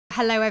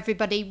Hello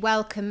everybody,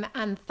 welcome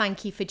and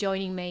thank you for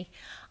joining me.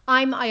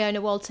 I'm Iona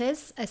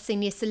Walters, a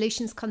Senior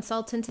Solutions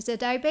Consultant at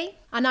Adobe,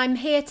 and I'm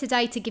here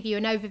today to give you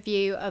an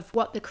overview of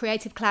what the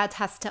Creative Cloud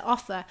has to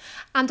offer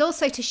and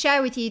also to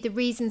share with you the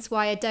reasons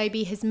why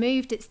Adobe has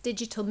moved its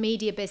digital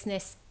media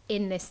business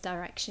in this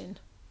direction.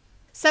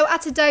 So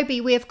at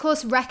Adobe, we of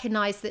course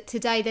recognise that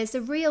today there's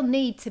a real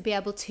need to be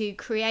able to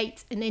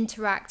create and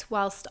interact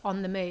whilst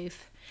on the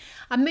move.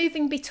 And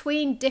moving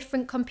between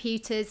different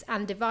computers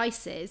and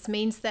devices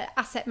means that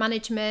asset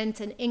management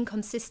and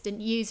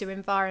inconsistent user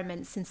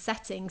environments and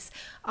settings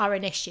are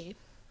an issue.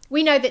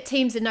 We know that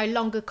teams are no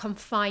longer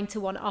confined to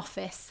one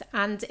office,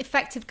 and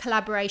effective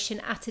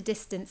collaboration at a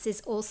distance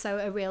is also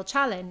a real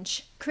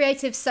challenge.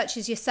 Creatives such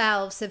as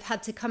yourselves have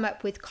had to come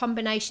up with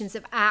combinations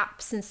of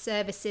apps and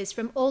services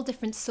from all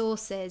different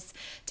sources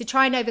to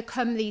try and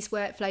overcome these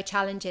workflow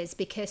challenges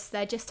because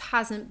there just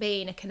hasn't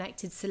been a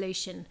connected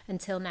solution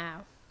until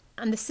now.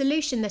 And the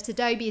solution that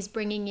Adobe is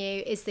bringing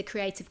you is the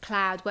Creative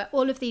Cloud, where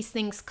all of these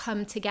things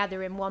come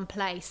together in one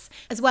place,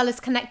 as well as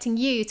connecting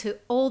you to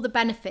all the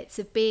benefits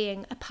of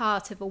being a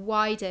part of a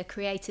wider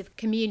creative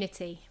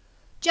community.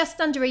 Just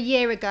under a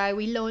year ago,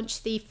 we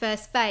launched the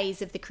first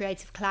phase of the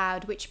Creative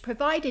Cloud, which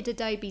provided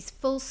Adobe's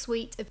full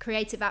suite of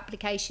creative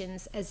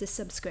applications as a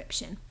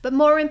subscription. But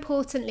more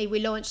importantly, we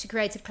launched the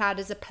Creative Cloud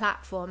as a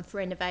platform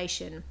for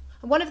innovation.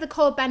 And one of the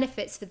core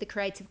benefits for the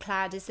Creative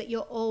Cloud is that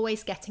you're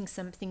always getting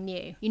something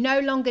new. You no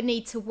longer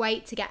need to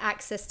wait to get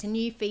access to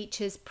new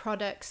features,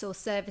 products or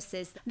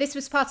services. This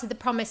was part of the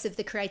promise of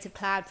the Creative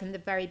Cloud from the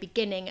very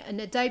beginning,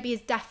 and Adobe has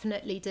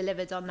definitely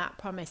delivered on that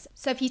promise.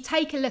 So if you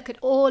take a look at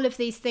all of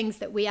these things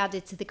that we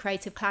added to the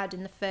Creative Cloud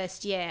in the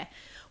first year,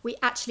 we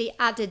actually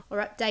added or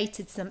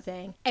updated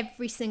something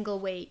every single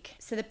week.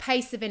 So the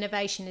pace of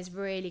innovation is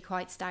really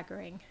quite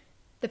staggering.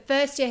 The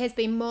first year has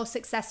been more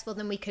successful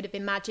than we could have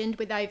imagined,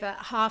 with over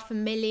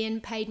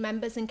 500,000 paid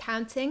members and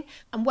counting,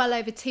 and well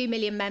over 2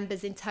 million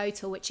members in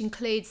total, which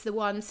includes the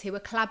ones who are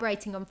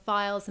collaborating on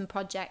files and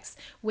projects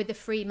with a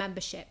free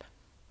membership.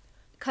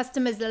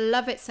 Customers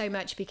love it so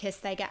much because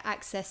they get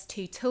access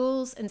to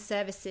tools and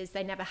services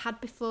they never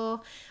had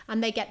before,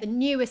 and they get the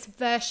newest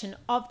version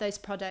of those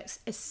products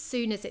as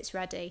soon as it's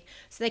ready,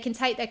 so they can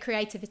take their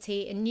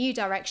creativity in new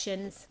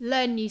directions,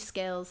 learn new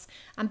skills,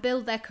 and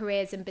build their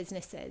careers and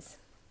businesses.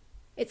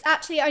 It's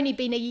actually only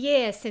been a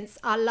year since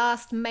our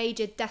last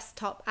major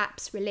desktop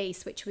apps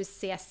release, which was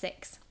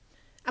CS6.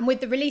 And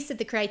with the release of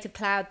the Creative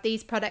Cloud,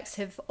 these products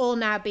have all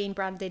now been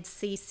branded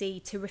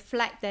CC to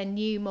reflect their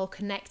new, more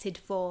connected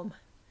form.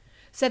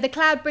 So the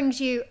cloud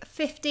brings you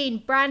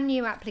 15 brand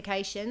new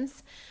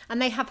applications, and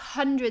they have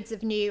hundreds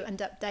of new and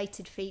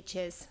updated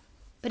features.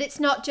 But it's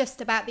not just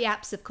about the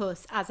apps, of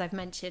course, as I've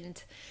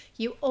mentioned.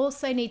 You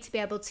also need to be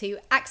able to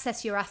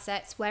access your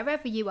assets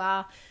wherever you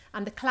are,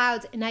 and the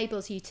cloud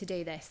enables you to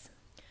do this.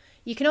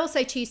 You can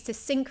also choose to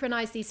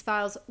synchronize these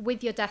files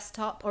with your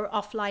desktop or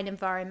offline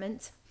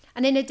environment.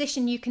 And in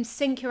addition, you can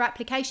sync your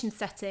application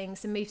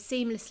settings and move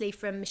seamlessly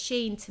from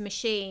machine to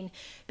machine,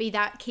 be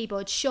that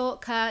keyboard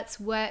shortcuts,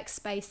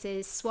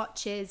 workspaces,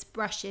 swatches,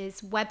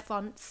 brushes, web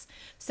fonts.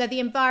 So the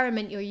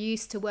environment you're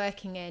used to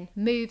working in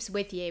moves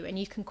with you, and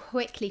you can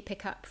quickly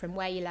pick up from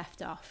where you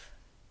left off.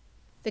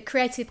 The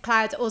Creative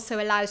Cloud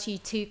also allows you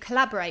to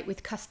collaborate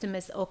with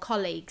customers or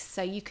colleagues,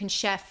 so you can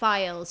share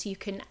files, you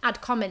can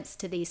add comments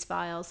to these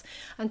files,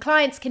 and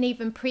clients can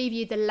even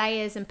preview the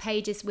layers and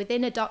pages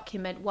within a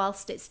document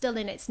whilst it's still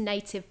in its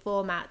native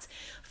format,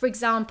 for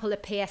example a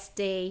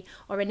PSD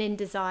or an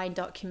InDesign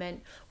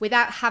document,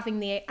 without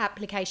having the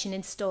application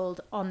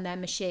installed on their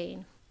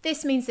machine.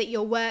 This means that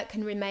your work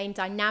can remain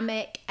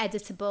dynamic,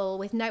 editable,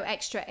 with no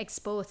extra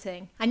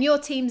exporting. And your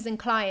teams and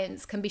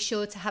clients can be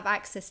sure to have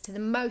access to the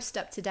most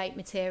up-to-date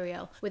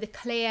material with a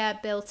clear,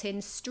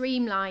 built-in,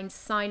 streamlined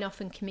sign-off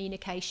and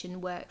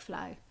communication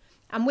workflow.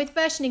 And with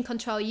versioning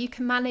control, you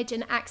can manage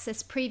and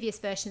access previous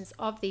versions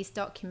of these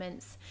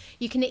documents.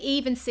 You can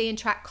even see and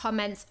track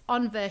comments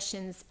on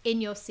versions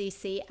in your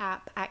CC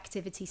app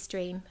activity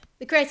stream.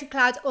 The Creative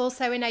Cloud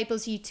also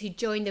enables you to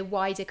join the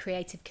wider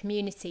creative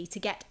community to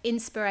get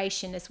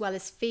inspiration as well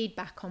as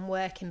feedback on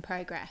work in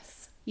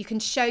progress. You can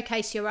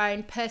showcase your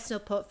own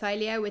personal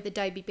portfolio with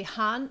Adobe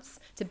Behance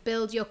to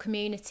build your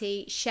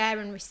community, share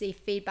and receive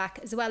feedback,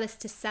 as well as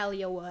to sell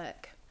your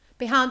work.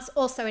 Behance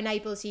also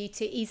enables you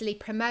to easily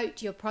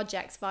promote your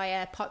projects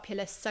via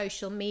popular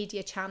social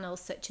media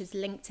channels such as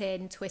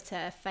LinkedIn,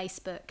 Twitter,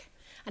 Facebook.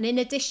 And in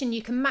addition,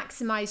 you can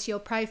maximize your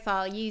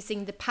profile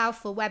using the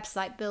powerful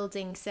website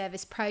building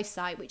service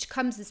ProSite, which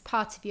comes as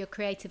part of your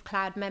Creative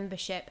Cloud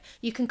membership.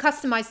 You can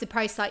customize the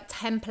ProSite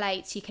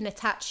templates. You can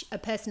attach a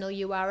personal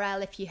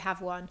URL if you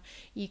have one.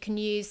 You can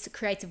use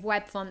creative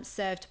web fonts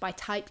served by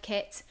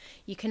Typekit.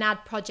 You can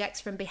add projects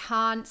from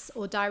Behance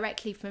or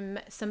directly from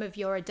some of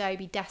your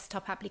Adobe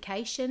desktop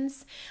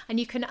applications. And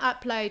you can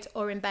upload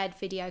or embed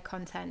video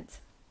content.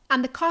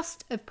 And the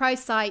cost of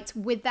ProSite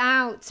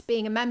without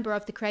being a member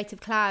of the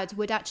Creative Cloud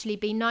would actually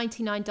be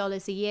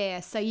 $99 a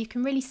year. So you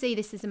can really see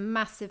this as a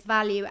massive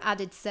value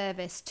added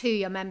service to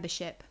your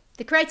membership.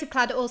 The Creative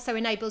Cloud also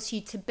enables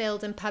you to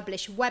build and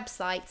publish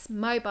websites,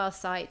 mobile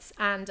sites,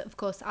 and of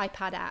course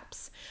iPad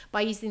apps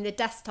by using the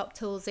desktop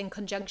tools in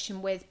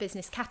conjunction with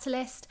Business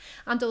Catalyst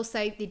and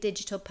also the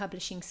digital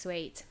publishing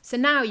suite. So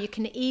now you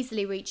can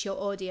easily reach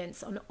your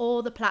audience on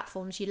all the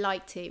platforms you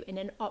like to in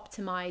an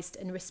optimized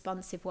and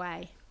responsive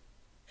way.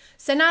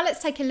 So now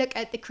let's take a look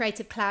at the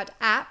Creative Cloud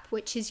app,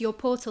 which is your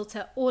portal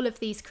to all of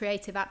these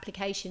creative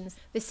applications.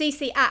 The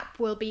CC app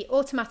will be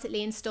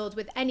automatically installed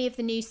with any of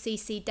the new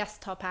CC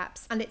desktop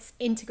apps, and it's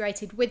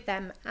integrated with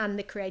them and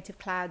the Creative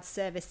Cloud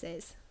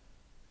services.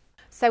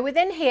 So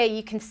within here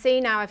you can see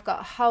now I've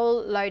got a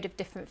whole load of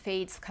different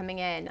feeds coming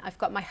in. I've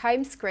got my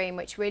home screen,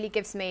 which really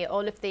gives me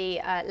all of the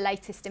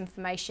latest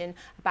information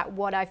about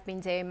what I've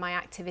been doing, my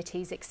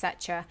activities,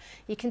 etc.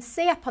 You can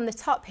see up on the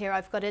top here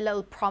I've got a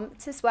little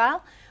prompt as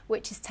well,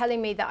 which is telling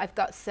me that I've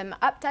got some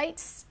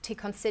updates to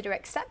consider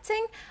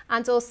accepting,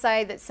 and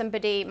also that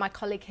somebody, my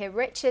colleague here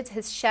Richard,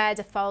 has shared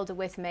a folder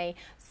with me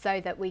so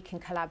that we can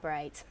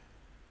collaborate.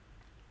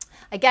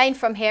 Again,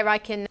 from here I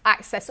can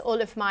access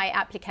all of my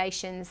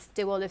applications,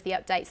 do all of the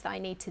updates that I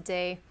need to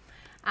do,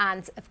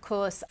 and of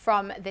course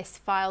from this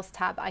Files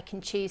tab I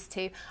can choose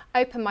to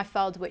open my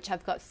folder which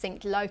I've got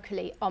synced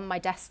locally on my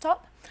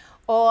desktop,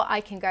 or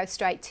I can go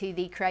straight to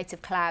the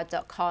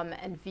creativecloud.com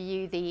and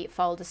view the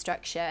folder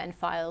structure and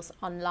files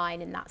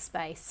online in that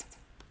space.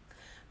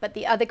 But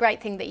the other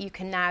great thing that you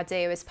can now do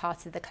as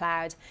part of the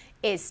cloud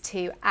is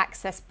to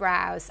access,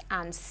 browse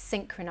and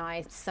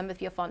synchronize some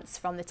of your fonts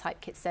from the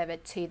Typekit server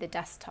to the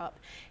desktop.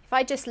 If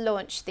I just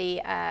launch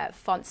the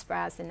fonts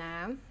browser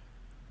now,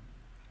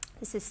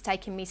 this is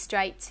taking me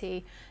straight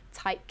to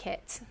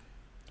Typekit.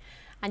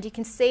 And you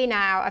can see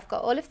now I've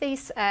got all of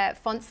these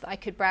fonts that I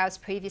could browse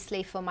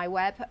previously for my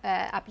web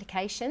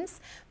applications,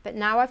 but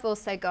now I've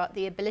also got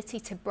the ability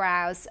to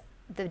browse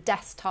the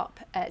desktop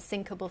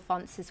syncable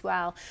fonts as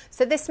well.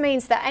 So this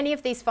means that any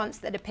of these fonts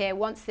that appear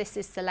once this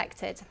is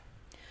selected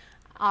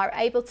are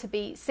able to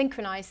be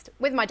synchronized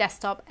with my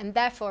desktop and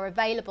therefore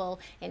available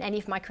in any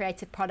of my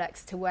creative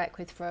products to work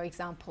with, for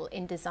example,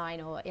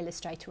 InDesign or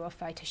Illustrator or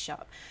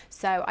Photoshop.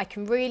 So I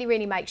can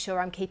really make sure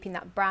I'm keeping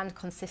that brand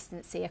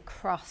consistency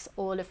across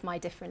all of my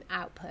different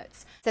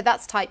outputs. So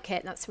that's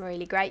Typekit, that's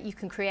really great. You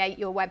can create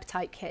your web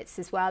typekits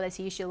as well as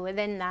usual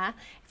within there.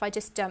 If I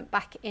just jump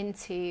back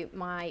into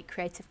my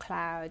Creative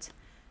Cloud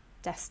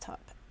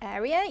desktop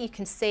area, you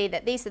can see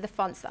that these are the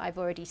fonts that I've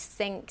already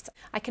synced.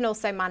 I can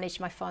also manage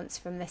my fonts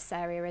from this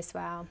area as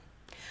well.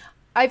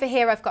 Over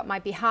here I've got my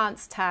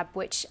Behance tab,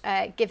 which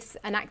gives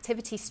an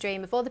activity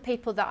stream of all the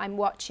people that I'm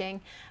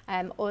watching,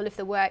 all of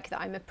the work that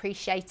I'm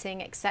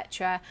appreciating,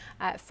 etc.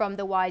 From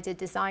the wider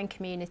design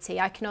community.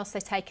 I can also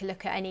take a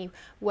look at any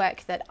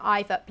work that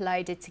I've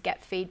uploaded to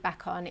get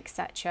feedback on,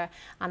 etc.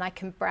 And I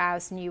can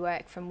browse new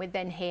work from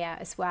within here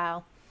as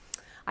well.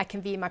 I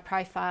can view my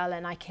profile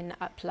and I can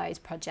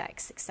upload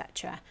projects,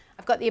 etc.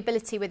 I've got the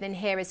ability within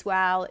here as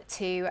well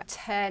to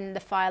turn the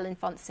file and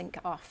font sync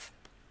off.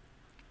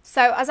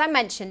 So as I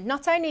mentioned,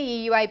 not only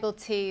are you able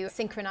to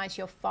synchronize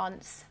your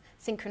fonts,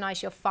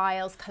 synchronize your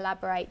files,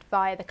 collaborate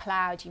via the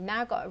cloud, you've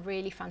now got a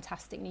really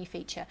fantastic new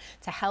feature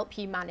to help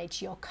you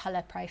manage your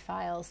color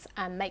profiles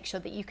and make sure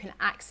that you can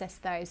access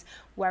those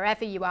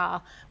wherever you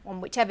are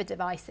on whichever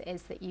device it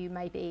is that you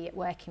may be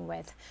working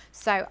with.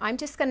 So I'm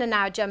just going to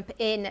now jump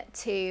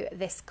into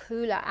this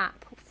Cooler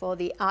app for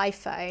the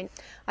iPhone.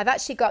 I've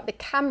actually got the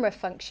camera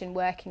function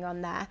working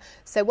on there.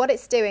 So what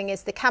it's doing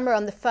is the camera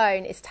on the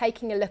phone is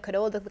taking a look at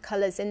all of the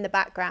colors in the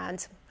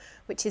background,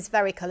 which is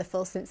very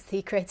colourful since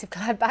the Creative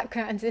Cloud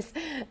background is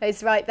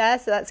right there,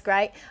 so that's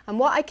great. And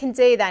what I can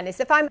do then is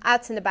if I'm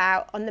out and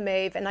about on the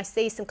move and I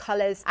see some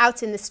colours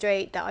out in the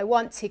street that I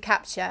want to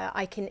capture,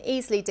 I can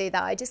easily do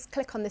that. I just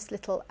click on this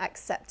little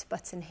accept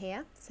button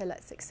here, so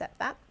let's accept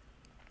that.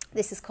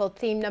 This is called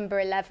theme number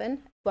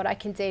 11. What I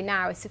can do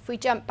now is if we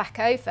jump back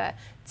over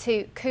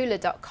to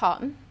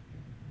cooler.com,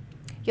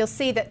 you'll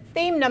see that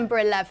theme number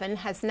 11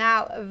 has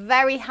now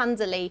very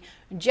handily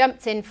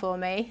jumped in for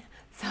me.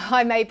 So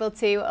I'm able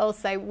to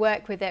also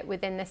work with it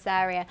within this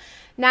area.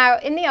 Now,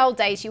 in the old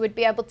days, you would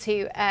be able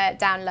to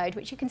download,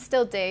 which you can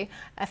still do,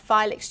 a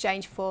file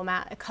exchange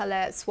format, a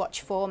colour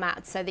swatch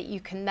format, so that you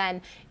can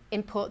then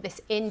import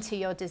this into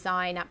your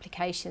design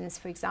applications,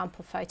 for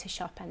example,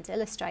 Photoshop and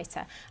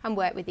Illustrator, and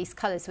work with these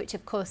colours, which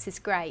of course is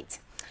great.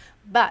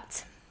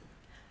 But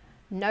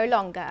no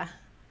longer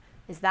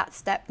is that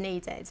step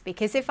needed,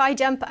 because if I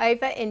jump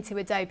over into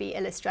Adobe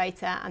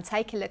Illustrator and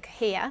take a look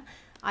here,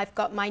 I've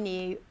got my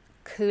new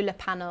Cooler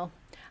panel,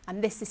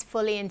 and this is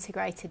fully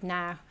integrated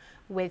now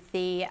with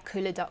the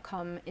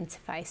cooler.com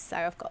interface. So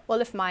I've got all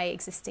of my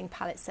existing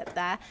palettes up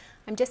there.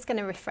 I'm just going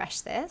to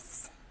refresh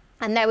this,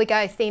 and there we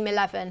go. Theme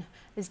 11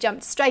 has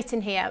jumped straight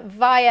in here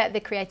via the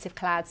Creative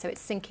Cloud, so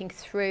it's syncing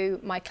through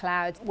my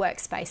cloud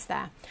workspace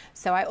there.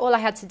 So all I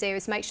had to do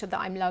is make sure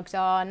that I'm logged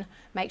on,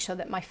 make sure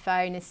that my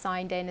phone is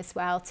signed in as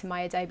well to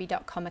my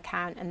adobe.com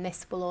account, and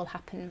this will all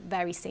happen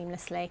very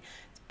seamlessly.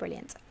 It's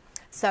brilliant.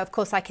 So of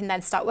course I can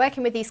then start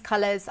working with these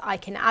colours, I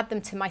can add them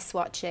to my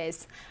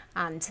swatches,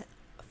 and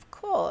of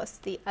course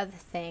the other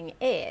thing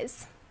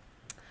is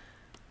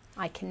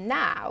I can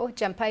now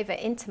jump over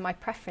into my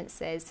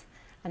preferences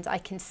and I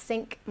can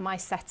sync my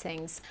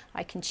settings.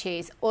 I can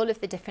choose all of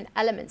the different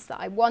elements that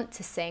I want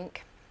to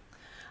sync.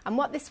 And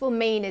what this will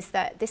mean is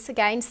that this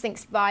again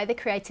syncs via the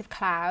Creative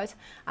Cloud,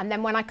 and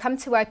then when I come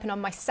to open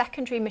on my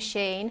secondary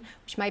machine,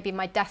 which may be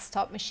my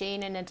desktop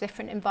machine in a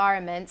different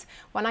environment,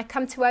 when I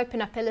come to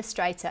open up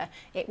Illustrator,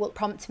 it will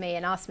prompt me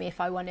and ask me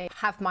if I want to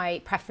have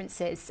my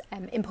preferences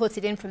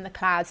imported in from the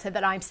cloud so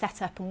that I'm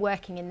set up and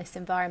working in this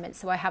environment.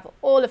 So I have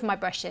all of my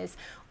brushes,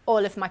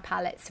 all of my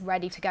palettes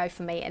ready to go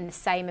for me in the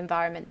same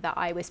environment that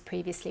I was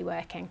previously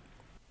working.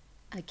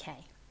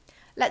 Okay,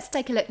 let's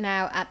take a look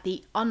now at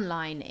the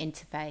online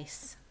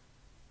interface.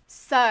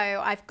 So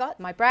I've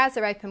got my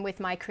browser open with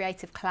my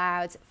Creative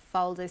Cloud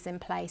folders in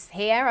place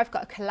here. I've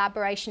got a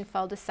collaboration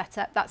folder set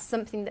up. That's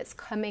something that's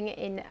coming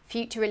in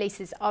future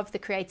releases of the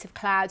Creative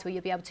Cloud, where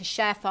you'll be able to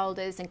share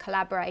folders and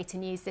collaborate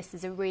and use this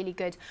as a really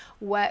good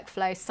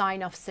workflow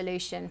sign-off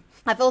solution.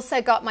 I've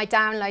also got my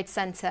download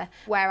center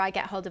where I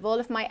get hold of all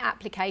of my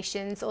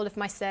applications, all of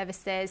my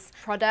services,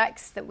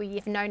 products that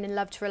we've known and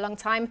loved for a long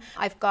time.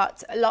 I've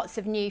got lots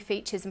of new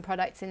features and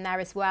products in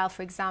there as well,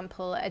 for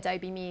example,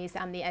 Adobe Muse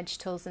and the Edge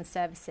tools and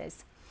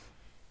services.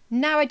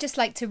 Now I'd just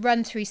like to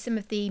run through some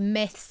of the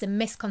myths and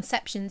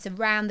misconceptions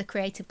around the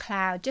Creative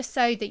Cloud, just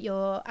so that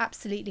you're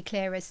absolutely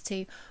clear as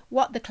to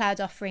what the cloud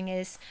offering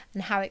is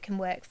and how it can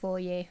work for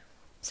you.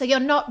 So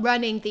you're not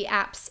running the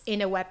apps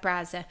in a web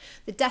browser.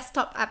 The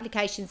desktop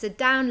applications are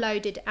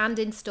downloaded and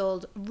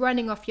installed,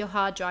 running off your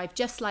hard drive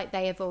just like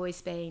they have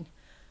always been.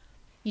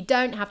 You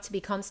don't have to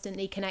be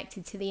constantly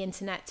connected to the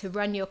internet to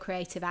run your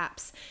creative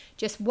apps,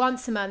 just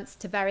once a month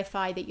to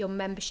verify that your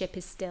membership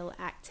is still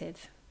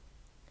active.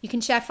 You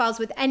can share files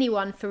with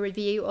anyone for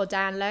review or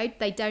download.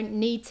 They don't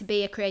need to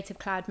be a Creative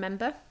Cloud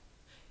member.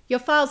 Your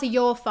files are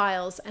your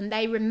files and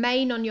they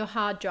remain on your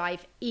hard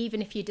drive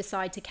even if you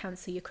decide to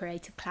cancel your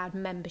Creative Cloud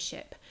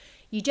membership.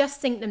 You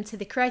just sync them to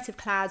the Creative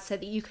Cloud so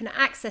that you can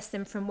access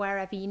them from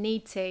wherever you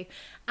need to,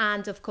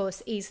 and of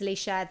course easily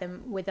share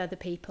them with other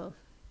people.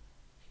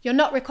 You're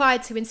not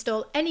required to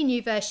install any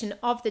new version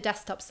of the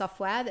desktop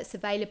software that's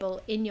available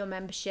in your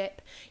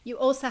membership. You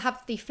also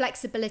have the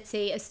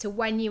flexibility as to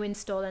when you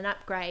install an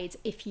upgrade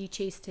if you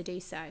choose to do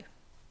so.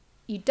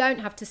 You don't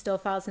have to store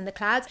files in the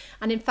cloud,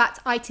 and in fact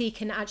IT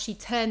can actually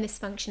turn this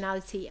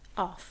functionality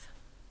off.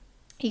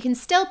 You can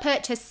still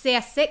purchase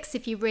CS6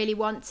 if you really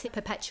want a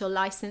perpetual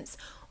license,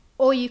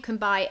 or you can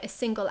buy a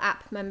single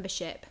app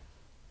membership.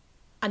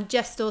 And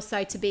just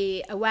also to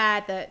be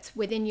aware that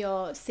within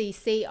your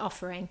CC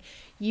offering,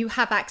 you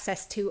have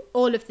access to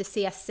all of the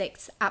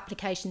CS6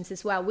 applications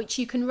as well, which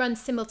you can run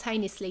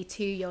simultaneously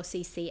to your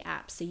CC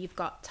app. So you've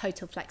got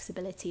total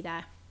flexibility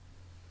there.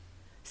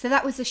 So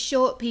that was a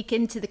short peek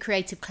into the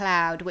Creative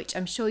Cloud, which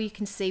I'm sure you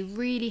can see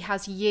really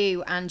has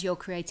you and your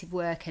creative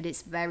work at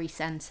its very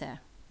centre.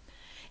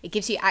 It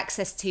gives you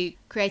access to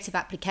creative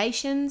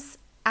applications,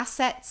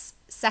 assets,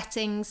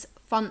 settings,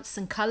 fonts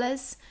and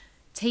colours,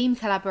 team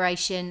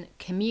collaboration,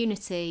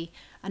 community,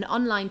 an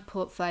online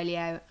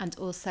portfolio, and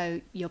also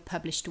your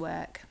published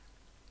work.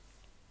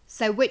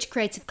 So which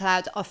Creative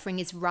Cloud offering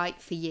is right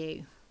for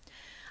you?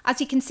 As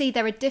you can see,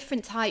 there are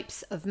different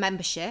types of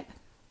membership.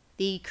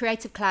 The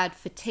Creative Cloud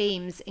for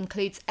Teams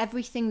includes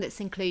everything that's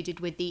included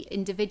with the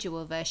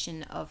individual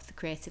version of the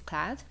Creative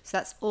Cloud. So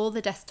that's all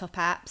the desktop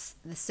apps,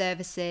 the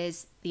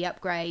services, the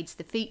upgrades,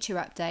 the feature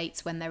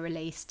updates when they're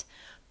released.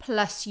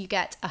 Plus you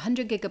get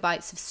 100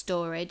 gigabytes of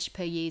storage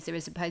per user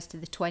as opposed to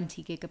the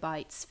 20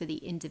 gigabytes for the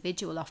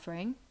individual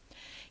offering.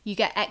 You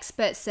get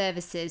expert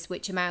services,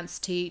 which amounts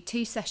to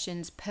 2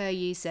 sessions per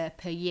user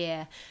per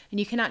year, and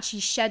you can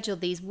actually schedule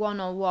these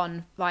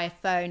one-on-one via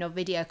phone or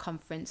video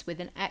conference with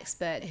an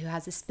expert who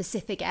has a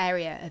specific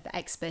area of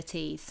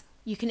expertise.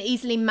 You can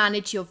easily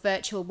manage your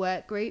virtual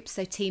work groups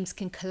so teams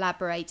can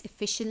collaborate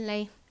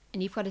efficiently.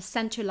 And you've got a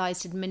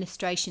centralised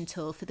administration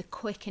tool for the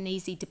quick and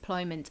easy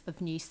deployment of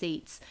new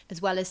seats,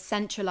 as well as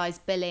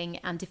centralised billing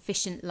and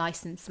efficient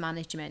licence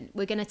management.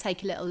 We're going to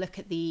take a little look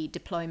at the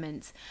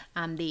deployment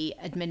and the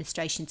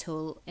administration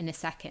tool in a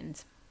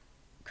second.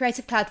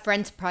 Creative Cloud for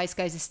Enterprise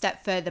goes a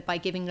step further by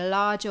giving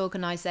large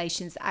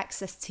organisations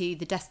access to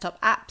the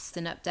desktop apps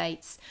and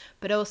updates,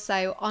 but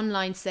also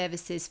online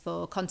services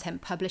for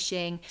content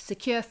publishing,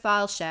 secure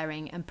file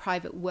sharing and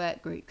private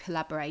workgroup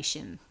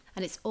collaboration.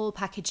 And it's all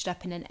packaged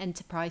up in an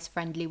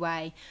enterprise-friendly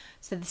way,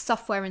 so the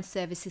software and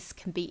services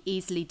can be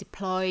easily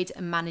deployed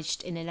and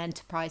managed in an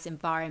enterprise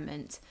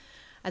environment,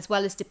 as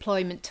well as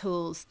deployment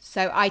tools,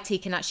 so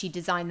IT can actually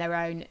design their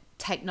own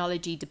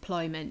technology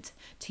deployment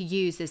to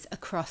users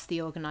across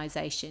the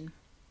organisation.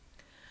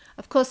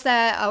 Of course,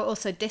 there are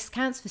also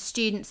discounts for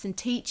students and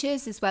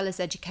teachers, as well as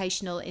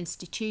educational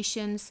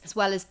institutions, as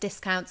well as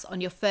discounts on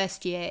your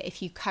first year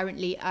if you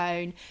currently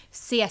own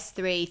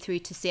CS3 through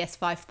to CS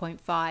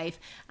 5.5,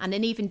 and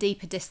an even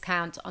deeper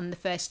discount on the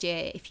first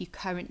year if you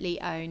currently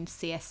own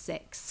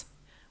CS6.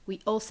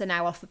 We also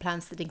now offer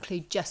plans that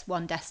include just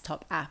one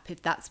desktop app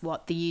if that's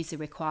what the user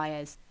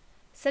requires.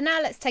 So now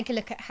let's take a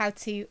look at how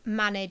to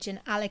manage and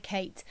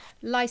allocate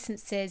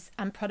licenses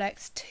and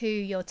products to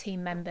your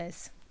team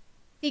members.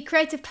 The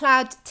Creative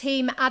Cloud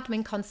Team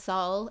Admin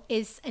Console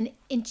is an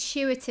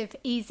intuitive,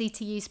 easy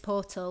to use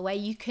portal where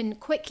you can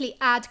quickly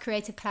add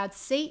Creative Cloud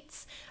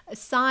seats,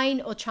 assign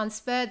or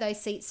transfer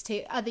those seats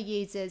to other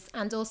users,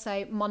 and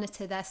also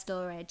monitor their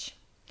storage.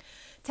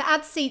 To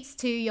add seats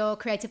to your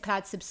Creative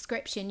Cloud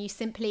subscription, you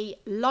simply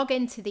log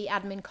into the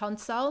admin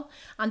console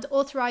and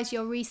authorize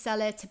your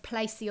reseller to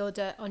place the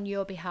order on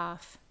your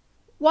behalf.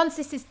 Once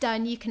this is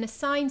done, you can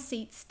assign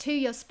seats to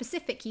your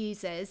specific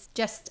users.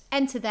 Just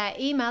enter their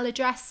email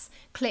address,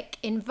 click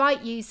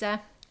Invite User,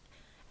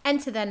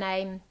 enter their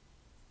name,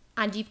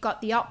 and you've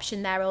got the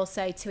option there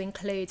also to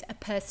include a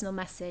personal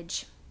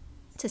message.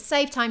 To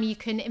save time, you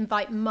can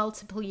invite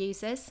multiple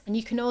users, and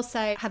you can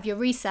also have your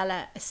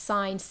reseller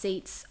assign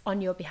seats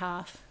on your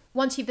behalf.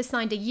 Once you've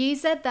assigned a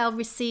user, they'll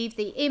receive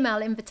the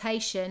email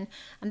invitation,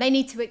 and they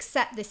need to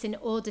accept this in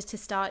order to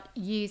start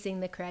using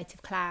the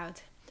Creative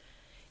Cloud.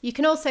 You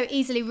can also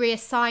easily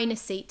reassign a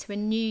seat to a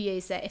new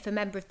user if a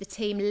member of the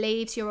team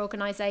leaves your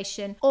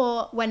organisation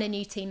or when a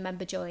new team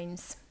member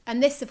joins.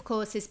 And this, of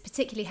course, is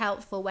particularly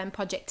helpful when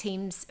project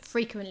teams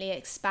frequently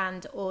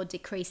expand or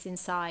decrease in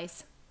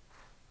size.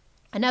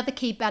 Another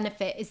key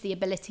benefit is the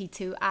ability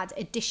to add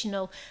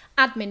additional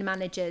admin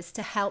managers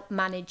to help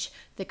manage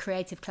the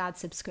Creative Cloud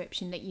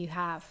subscription that you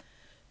have.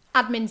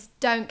 Admins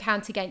don't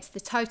count against the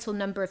total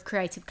number of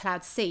Creative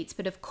Cloud seats,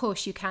 but of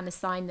course you can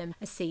assign them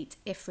a seat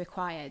if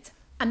required.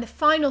 And the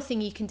final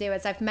thing you can do,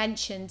 as I've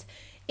mentioned,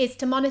 is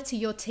to monitor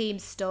your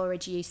team's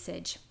storage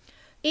usage.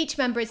 Each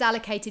member is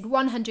allocated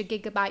 100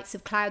 gigabytes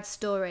of cloud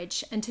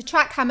storage, and to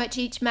track how much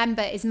each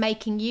member is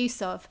making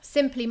use of,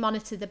 simply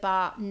monitor the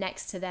bar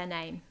next to their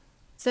name.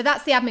 So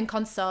that's the admin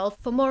console.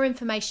 For more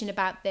information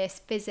about this,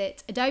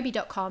 visit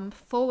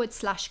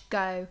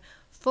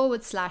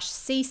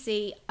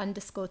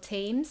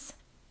adobe.com/go/cc_teams.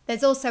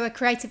 There's also a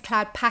Creative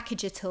Cloud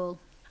Packager tool.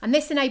 And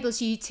this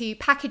enables you to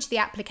package the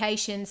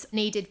applications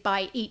needed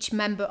by each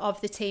member of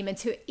the team and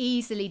to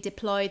easily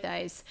deploy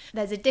those.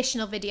 There's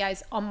additional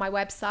videos on my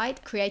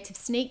website,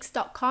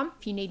 creativesneaks.com,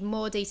 if you need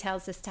more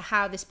details as to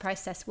how this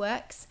process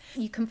works.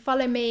 You can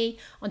follow me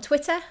on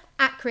Twitter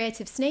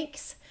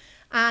 @CreativeSneaks.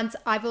 And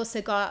I've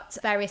also got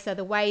various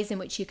other ways in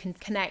which you can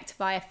connect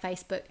via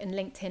Facebook and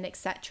LinkedIn,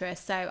 etc.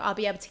 So I'll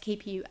be able to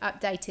keep you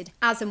updated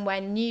as and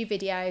when new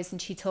videos and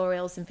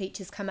tutorials and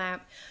features come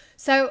out.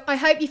 So I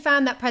hope you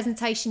found that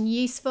presentation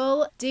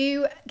useful.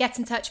 Do get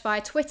in touch via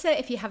Twitter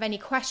if you have any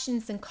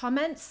questions and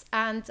comments,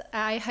 and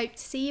I hope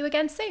to see you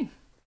again soon.